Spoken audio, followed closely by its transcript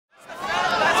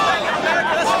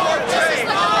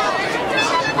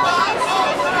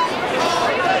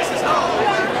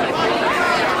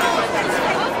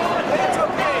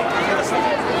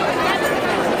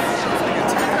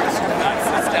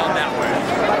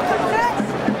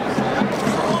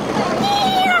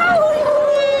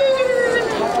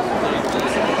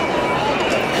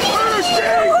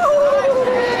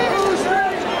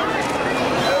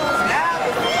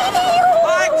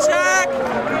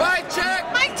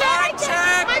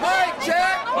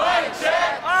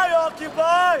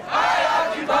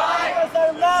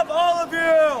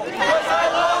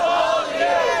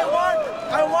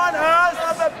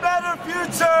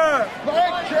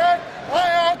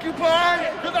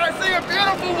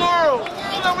beautiful world, a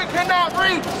world that we cannot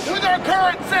reach with our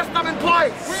current system in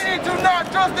place. We need to not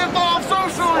just evolve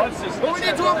socially, but we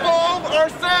need to evolve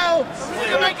ourselves. We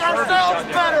need to make ourselves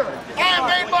better. I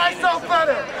made myself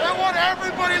better. I want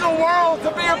everybody in the world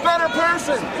to be a better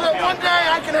person so that one day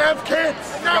I can have kids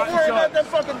and not worry about them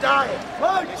fucking dying.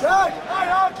 Hey, Jack,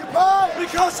 I occupy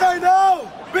because I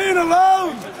know being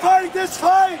alone, fighting this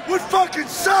fight would fucking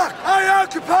suck. I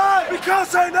occupy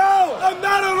because I know I'm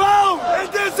not alone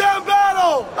in this damn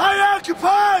battle. I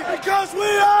occupy because we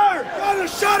are gonna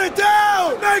shut it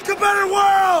down, make a better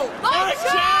world. Like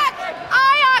Jack,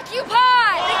 I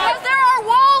occupy because there are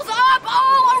walls up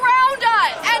all around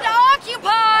us, and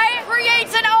occupy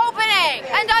creates an opening.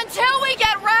 And until we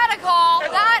get radical,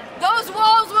 those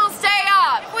walls will stay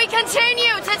up. If we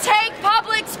continue to take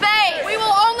public space, we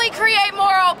will only create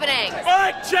more openings.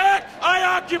 Like Jack, I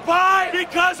occupy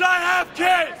because I have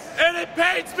kids, and it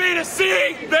pains me to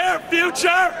see their future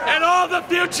and all the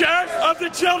futures of the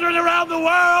children around the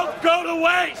world go to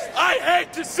waste. I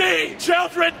hate to see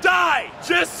children die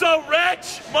just so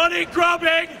rich,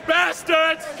 money-grubbing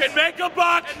bastards can make a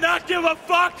buck and not give a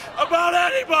fuck about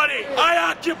anybody.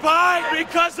 I occupy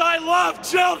because I love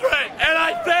children, and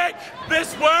I think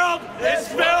this world is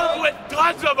filled with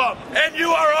tons of them, and you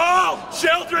are all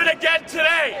children again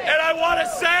today. And I want to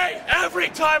say, every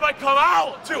time I come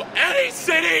out to any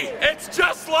city, it's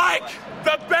just like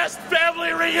the best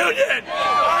family reunion.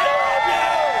 I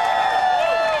love you.